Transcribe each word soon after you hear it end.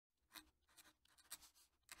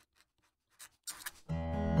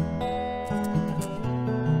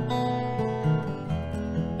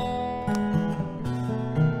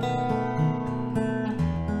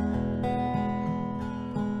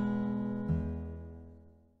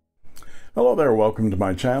Hello there, welcome to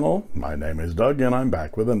my channel. My name is Doug and I'm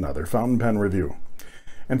back with another fountain pen review.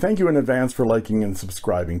 And thank you in advance for liking and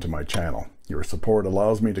subscribing to my channel. Your support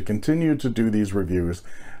allows me to continue to do these reviews,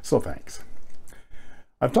 so thanks.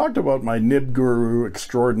 I've talked about my nib guru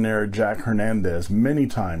extraordinaire Jack Hernandez many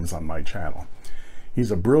times on my channel.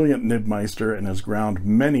 He's a brilliant nibmeister and has ground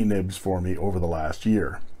many nibs for me over the last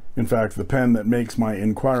year. In fact, the pen that makes my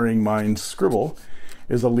inquiring mind scribble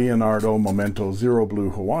is a Leonardo Momento Zero Blue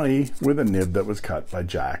Hawaii with a nib that was cut by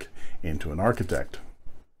Jack into an architect.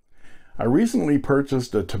 I recently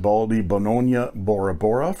purchased a Vivaldi Bologna Bora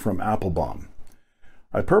Bora from Applebaum.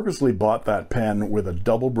 I purposely bought that pen with a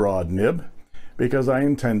double broad nib because I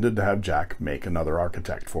intended to have Jack make another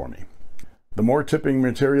architect for me. The more tipping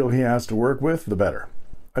material he has to work with, the better.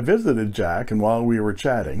 I visited Jack, and while we were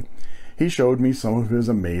chatting, he showed me some of his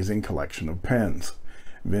amazing collection of pens.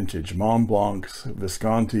 Vintage Mont Blancs,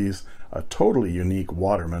 Viscontis, a totally unique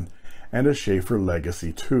Waterman, and a Sheaffer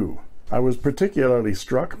Legacy too. I was particularly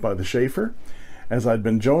struck by the Sheaffer, as I'd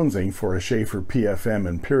been jonesing for a Sheaffer PFM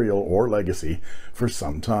Imperial or Legacy for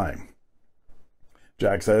some time.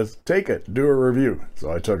 Jack says, "Take it, do a review,"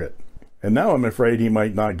 so I took it. And now I'm afraid he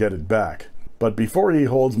might not get it back. But before he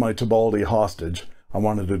holds my Vivaldi hostage, I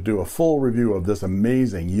wanted to do a full review of this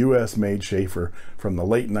amazing US-made Sheaffer from the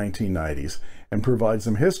late 1990s and provide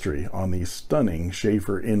some history on these stunning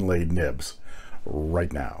Sheaffer inlaid nibs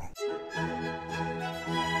right now.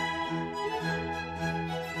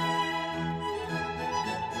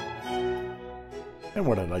 And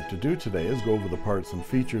what I'd like to do today is go over the parts and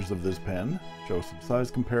features of this pen, show some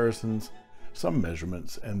size comparisons, some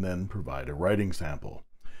measurements, and then provide a writing sample.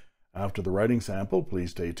 After the writing sample,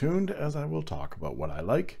 please stay tuned as I will talk about what I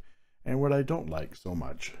like and what I don't like so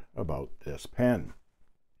much about this pen.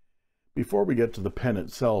 Before we get to the pen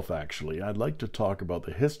itself, actually, I'd like to talk about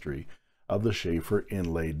the history of the Sheaffer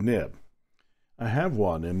inlaid nib. I have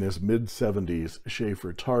one in this mid-70s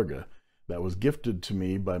Sheaffer Targa that was gifted to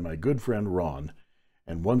me by my good friend Ron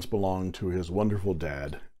and once belonged to his wonderful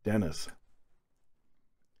dad, Dennis.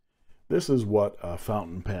 This is what a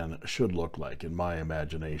fountain pen should look like in my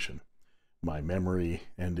imagination, my memory,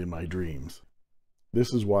 and in my dreams.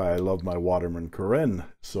 This is why I love my Waterman Koren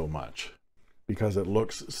so much, because it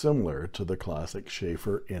looks similar to the classic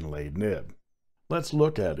Sheaffer inlaid nib. Let's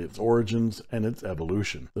look at its origins and its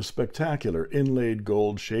evolution. The spectacular inlaid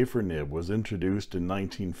gold Sheaffer nib was introduced in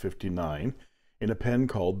 1959 in a pen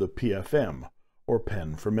called the PFM, or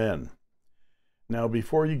Pen for Men. Now,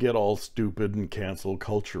 before you get all stupid and cancel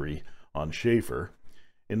culture-y on Sheaffer,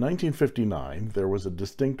 in 1959 there was a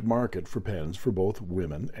distinct market for pens for both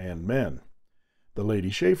women and men. The Lady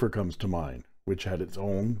Sheaffer comes to mind, which had its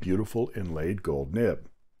own beautiful inlaid gold nib.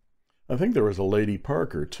 I think there was a Lady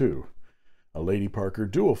Parker too, a Lady Parker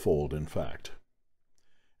duofold in fact.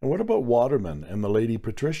 And what about Waterman and the Lady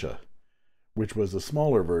Patricia, which was a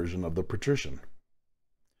smaller version of the Patrician?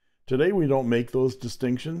 Today we don't make those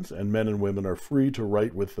distinctions, and men and women are free to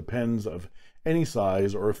write with the pens of any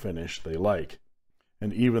size or finish they like.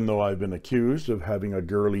 And even though I've been accused of having a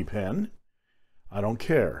girly pen, I don't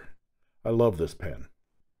care. I love this pen.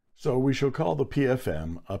 So we shall call the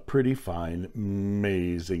PFM a pretty fine,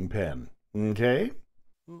 amazing pen. Okay?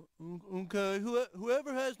 Okay,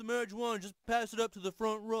 whoever has the marijuana, just pass it up to the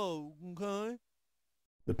front row, okay?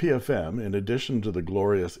 The PFM, in addition to the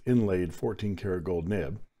glorious inlaid 14-karat gold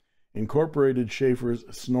nib, incorporated Sheaffer's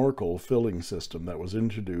snorkel filling system that was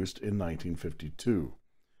introduced in 1952.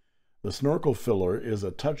 The snorkel filler is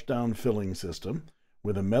a touchdown filling system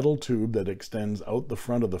with a metal tube that extends out the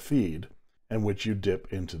front of the feed and which you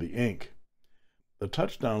dip into the ink. The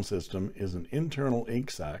touchdown system is an internal ink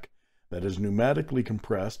sac that is pneumatically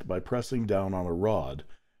compressed by pressing down on a rod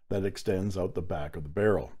that extends out the back of the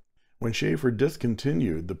barrel. When Sheaffer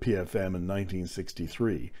discontinued the PFM in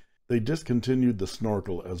 1963, they discontinued the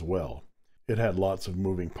snorkel as well. It had lots of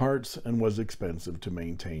moving parts and was expensive to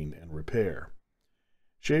maintain and repair.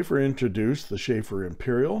 Sheaffer introduced the Sheaffer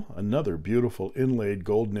Imperial, another beautiful inlaid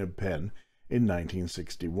gold nib pen, in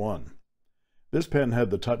 1961. This pen had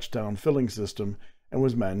the touchdown filling system and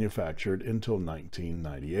was manufactured until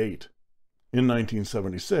 1998. In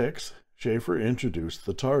 1976, Sheaffer introduced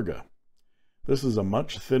the Targa. This is a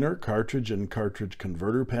much thinner cartridge and cartridge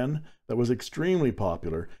converter pen that was extremely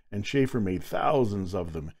popular, and Sheaffer made thousands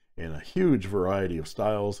of them in a huge variety of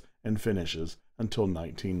styles and finishes until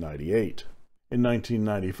 1998. In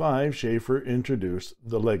 1995, Sheaffer introduced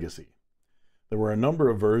the Legacy. There were a number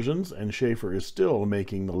of versions, and Sheaffer is still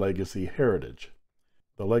making the Legacy heritage.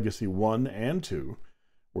 The Legacy 1 and 2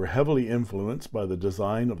 were heavily influenced by the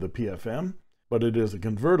design of the PFM, but it is a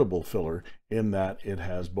convertible filler in that it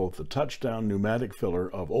has both the touchdown pneumatic filler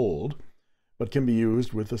of old, but can be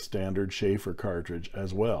used with the standard Sheaffer cartridge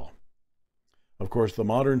as well. Of course, the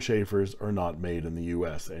modern Sheaffers are not made in the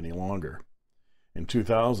US any longer. In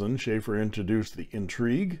 2000, Sheaffer introduced the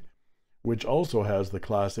Intrigue, which also has the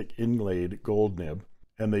classic inlaid gold nib,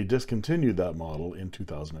 and they discontinued that model in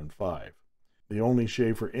 2005. The only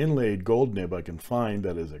Sheaffer inlaid gold nib I can find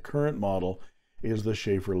that is a current model is the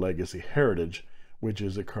Sheaffer Legacy Heritage, which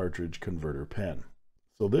is a cartridge converter pen.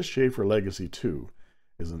 So this Sheaffer Legacy 2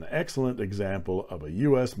 is an excellent example of a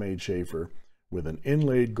US-made Sheaffer with an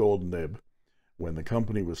inlaid gold nib when the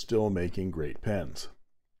company was still making great pens.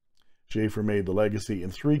 Sheaffer made the Legacy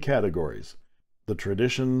in 3 categories: the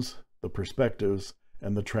traditions, the perspectives,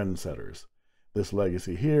 and the trendsetters. This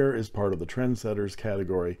Legacy here is part of the trendsetters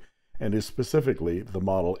category and is specifically the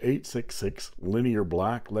model 866 linear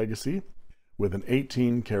black Legacy with an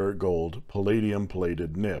 18-karat gold palladium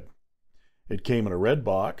plated nib. It came in a red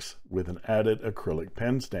box with an added acrylic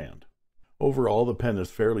pen stand. Overall, the pen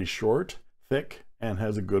is fairly short, thick, and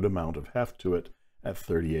has a good amount of heft to it at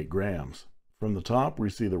 38 grams. From the top, we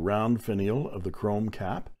see the round finial of the chrome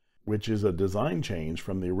cap, which is a design change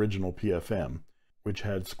from the original PFM, which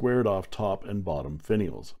had squared off top and bottom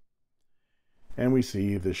finials. And we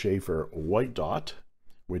see the Sheaffer white dot,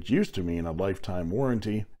 which used to mean a lifetime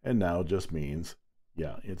warranty and now just means,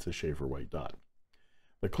 yeah, it's a Sheaffer white dot.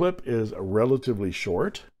 The clip is relatively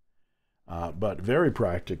short, but very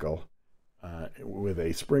practical with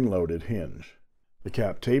a spring-loaded hinge. The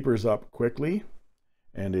cap tapers up quickly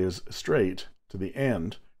and is straight to the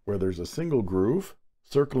end where there's a single groove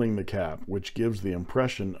circling the cap, which gives the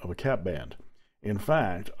impression of a cap band. In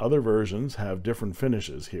fact, other versions have different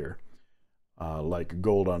finishes here, like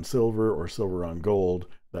gold on silver or silver on gold,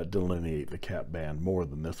 that delineate the cap band more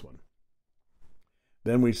than this one.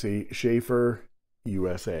 Then we see Sheaffer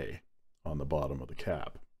USA on the bottom of the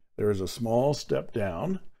cap. There is a small step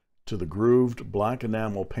down to the grooved black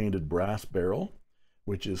enamel painted brass barrel,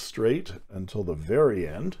 which is straight until the very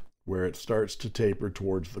end, where it starts to taper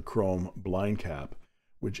towards the chrome blind cap,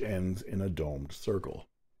 which ends in a domed circle.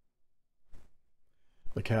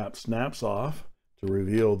 The cap snaps off to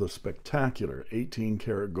reveal the spectacular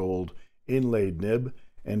 18-karat gold inlaid nib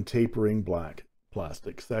and tapering black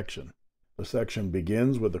plastic section. The section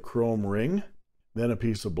begins with a chrome ring, then a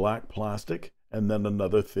piece of black plastic, and then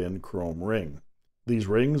another thin chrome ring. These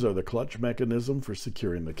rings are the clutch mechanism for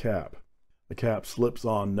securing the cap. The cap slips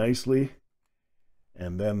on nicely,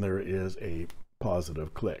 and then there is a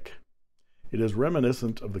positive click. It is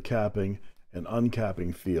reminiscent of the capping and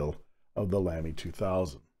uncapping feel of the Lamy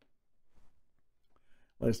 2000.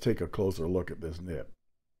 Let's take a closer look at this nib.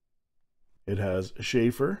 It has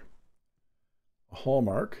Sheaffer, a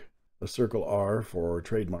hallmark, the circle R for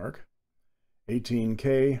trademark,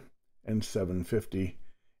 18K, and 750,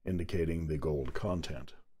 indicating the gold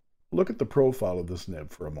content. Look at the profile of this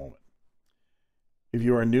nib for a moment. If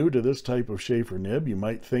you are new to this type of Sheaffer nib, you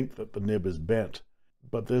might think that the nib is bent,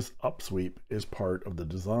 but this upsweep is part of the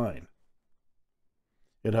design.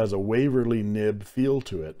 It has a Waverly nib feel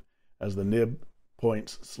to it, as the nib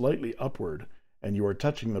points slightly upward and you are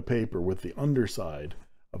touching the paper with the underside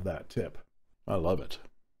of that tip. I love it.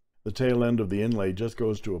 The tail end of the inlay just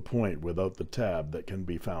goes to a point without the tab that can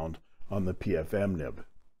be found on the PFM nib.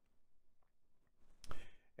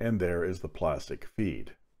 And there is the plastic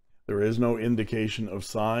feed. There is no indication of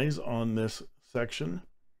size on this section,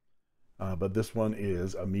 but this one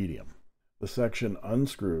is a medium. The section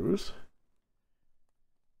unscrews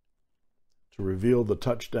to reveal the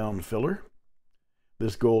touchdown filler.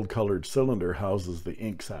 This gold-colored cylinder houses the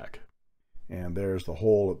ink sac, and there's the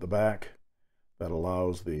hole at the back that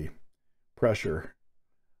allows the pressure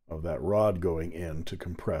of that rod going in to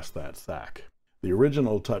compress that sac. The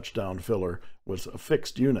original touchdown filler was a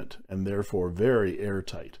fixed unit and therefore very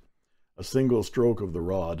airtight. A single stroke of the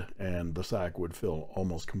rod and the sac would fill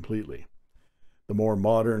almost completely. The more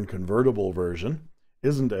modern convertible version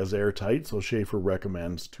isn't as airtight, so Sheaffer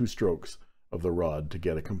recommends 2 strokes of the rod to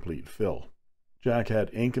get a complete fill. Jack had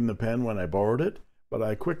ink in the pen when I borrowed it, but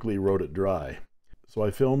I quickly wrote it dry. So I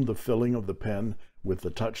filmed the filling of the pen with the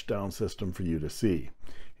touchdown system for you to see.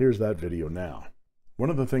 Here's that video now. One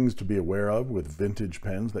of the things to be aware of with vintage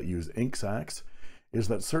pens that use ink sacs is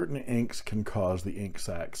that certain inks can cause the ink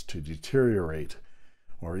sacs to deteriorate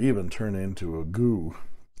or even turn into a goo.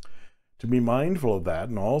 To be mindful of that,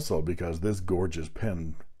 and also because this gorgeous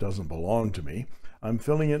pen doesn't belong to me, I'm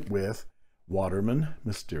filling it with Waterman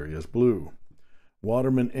Mysterious Blue.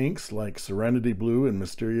 Waterman inks like Serenity Blue and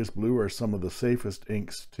Mysterious Blue are some of the safest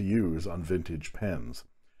inks to use on vintage pens,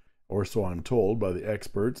 or so I'm told by the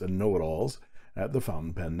experts and know-it-alls at the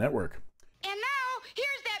Fountain Pen Network. And now,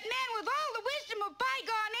 here's that man with all the wisdom of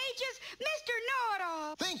bygone ages, Mr.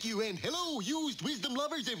 you, and hello, used wisdom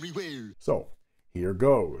lovers everywhere. So, here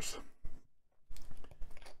goes.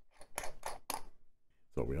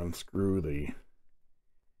 So we unscrew the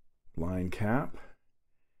blind cap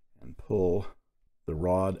and pull the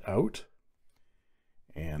rod out,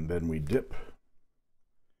 and then we dip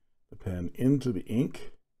the pen into the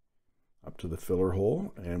ink up to the filler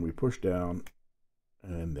hole, and we push down,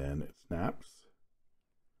 and then it snaps,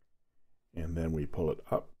 and then we pull it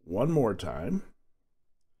up one more time,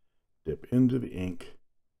 dip into the ink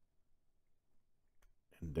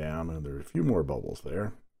and down, and there are a few more bubbles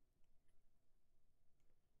there.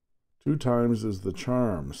 2 times is the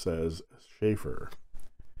charm, says Sheaffer.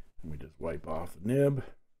 And we just wipe off the nib,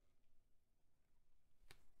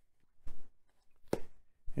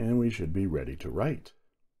 and we should be ready to write.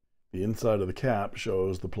 The inside of the cap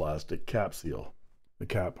shows the plastic cap seal. The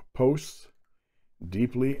cap posts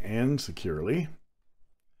deeply and securely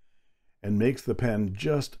and makes the pen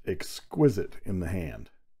just exquisite in the hand.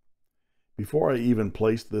 Before I even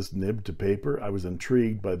placed this nib to paper, I was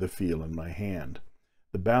intrigued by the feel in my hand.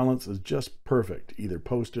 The balance is just perfect, either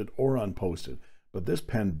posted or unposted, but this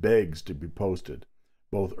pen begs to be posted,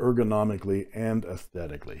 both ergonomically and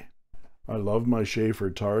aesthetically. I love my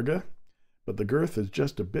Sheaffer Targa, but the girth is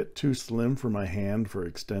just a bit too slim for my hand for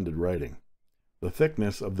extended writing. The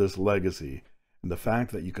thickness of this Legacy and the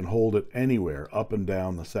fact that you can hold it anywhere up and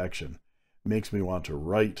down the section makes me want to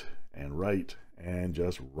write and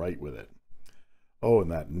just write with it. Oh,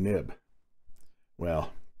 and that nib.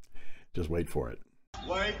 Well, just wait for it.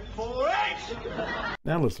 Wait for it!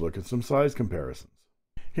 Now let's look at some size comparisons.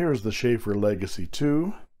 Here's the Sheaffer Legacy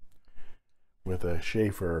 2 with a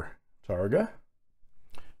Sheaffer Targa,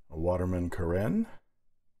 a Waterman Carène,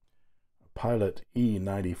 a Pilot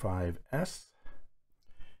E95S,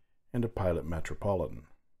 and a Pilot Metropolitan.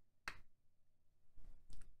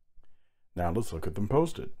 Now let's look at them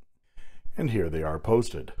posted. And here they are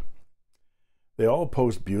posted. They all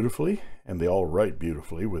post beautifully, and they all write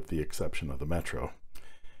beautifully, with the exception of the Metro.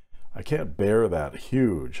 I can't bear that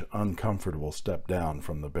huge, uncomfortable step down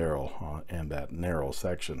from the barrel and that narrow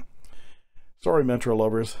section. Sorry, Metro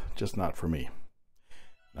lovers, just not for me.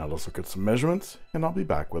 Now let's look at some measurements, and I'll be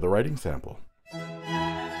back with a writing sample.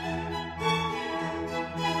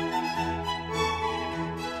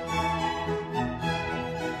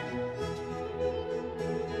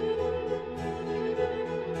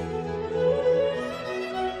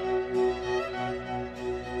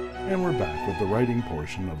 And we're back with the writing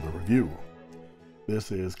portion of the review. This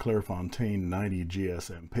is Clairefontaine 90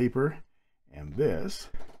 GSM paper, and this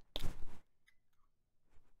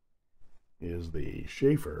is the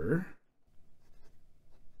Sheaffer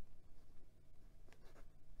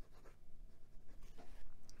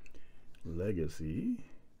Legacy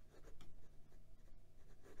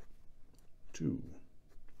 2,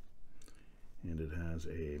 and it has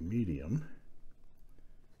a medium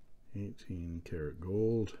 18 karat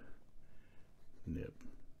gold nib.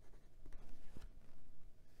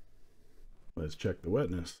 Let's check the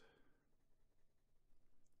wetness.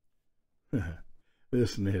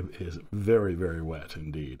 This nib is very, very wet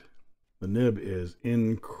indeed. The nib is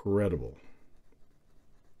incredible.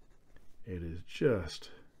 It is just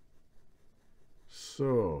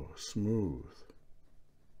so smooth,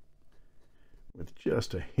 with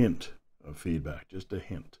just a hint of feedback, just a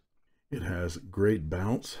hint. It has great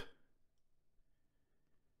bounce,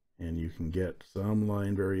 and you can get some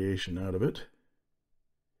line variation out of it,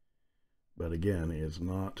 but again, it's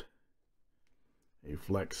not a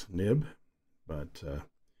flex nib, but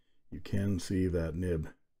you can see that nib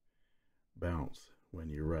bounce when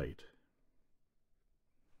you write.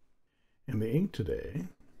 And the ink today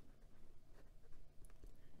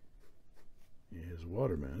is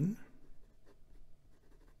Waterman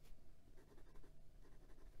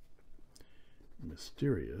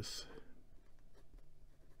Mysterious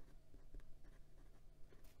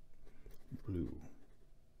Blue.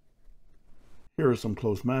 Here are some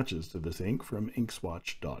close matches to this ink from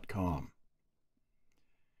inkswatch.com.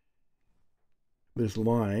 This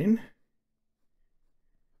line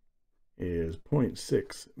is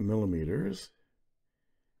 0.6 millimeters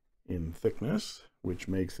in thickness, which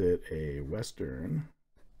makes it a Western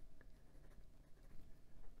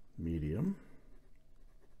medium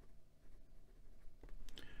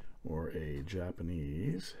or a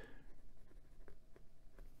Japanese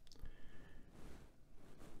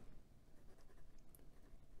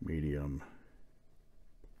medium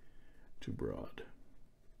to broad.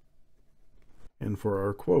 And for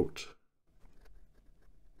our quote,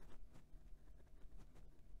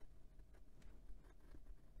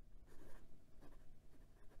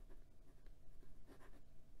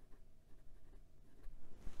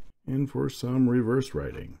 And for some reverse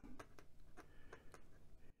writing.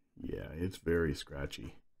 Yeah, it's very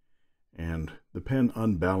scratchy. And the pen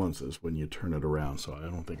unbalances when you turn it around, so I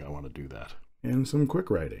don't think I want to do that. And some quick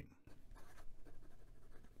writing.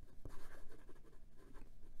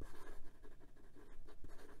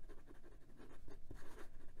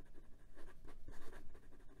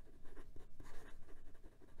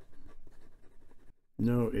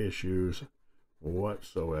 No issues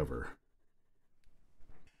whatsoever.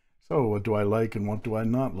 So what do I like and what do I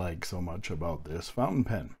not like so much about this fountain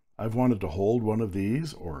pen? I've wanted to hold one of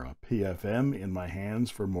these, or a PFM, in my hands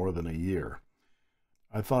for more than a year.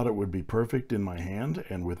 I thought it would be perfect in my hand,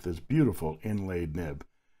 and with this beautiful inlaid nib,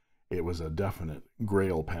 it was a definite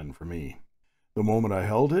grail pen for me. The moment I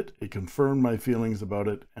held it, it confirmed my feelings about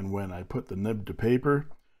it, and when I put the nib to paper,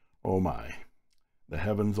 oh my, the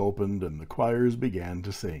heavens opened and the choirs began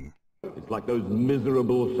to sing. It's like those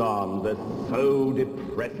miserable psalms. They're so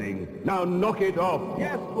depressing. Now knock it off.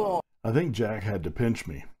 Yes, boy. I think Jack had to pinch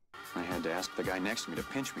me. I had to ask the guy next to me to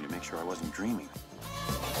pinch me to make sure I wasn't dreaming.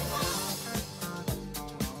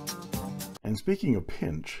 And speaking of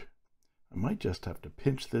pinch, I might just have to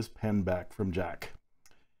pinch this pen back from Jack.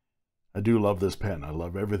 I do love this pen. I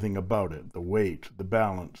love everything about it. The weight, the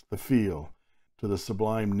balance, the feel, to the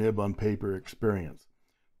sublime nib on paper experience,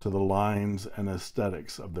 to the lines and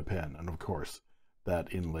aesthetics of the pen, and of course,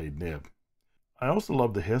 that inlaid nib. I also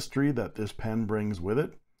love the history that this pen brings with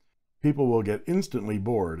it. People will get instantly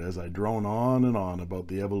bored as I drone on and on about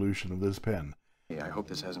the evolution of this pen. Hey, I hope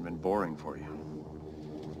this hasn't been boring for you.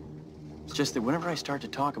 It's just that whenever I start to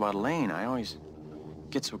talk about Elaine, I always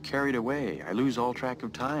get so carried away. I lose all track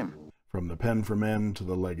of time. From the pen for men to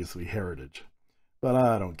the legacy heritage. But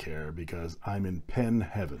I don't care because I'm in pen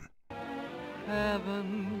heaven.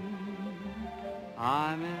 Heaven,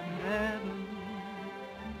 I'm in heaven.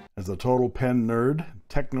 As a total pen nerd,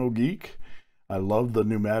 techno geek, I love the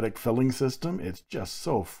pneumatic filling system. It's just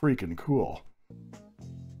so freaking cool.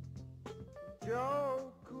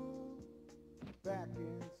 Joe Cool, back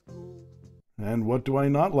in school. And what do I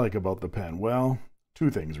not like about the pen? Well,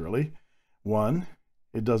 two things really. One,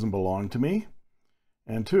 it doesn't belong to me.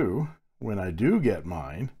 And two, when I do get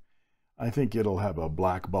mine, I think it'll have a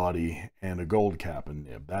black body and a gold cap and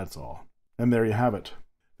nib, that's all. And there you have it.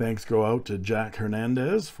 Thanks go out to Jack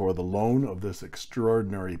Hernandez for the loan of this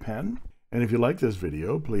extraordinary pen. And if you like this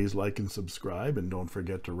video, please like and subscribe, and don't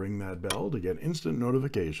forget to ring that bell to get instant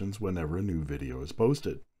notifications whenever a new video is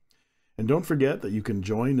posted. And don't forget that you can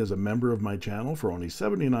join as a member of my channel for only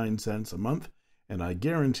 79 cents a month, and I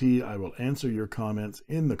guarantee I will answer your comments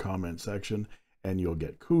in the comment section, and you'll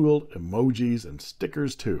get cool emojis and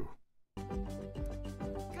stickers too.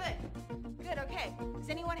 Good, okay. Does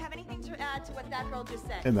anyone have anything to add to what that girl just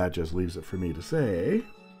said? And that just leaves it for me to say,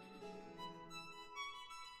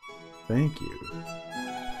 thank you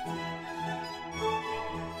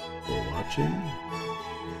for watching,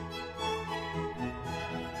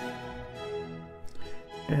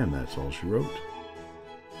 and that's all she wrote.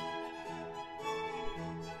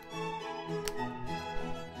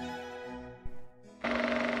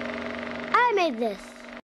 I made this.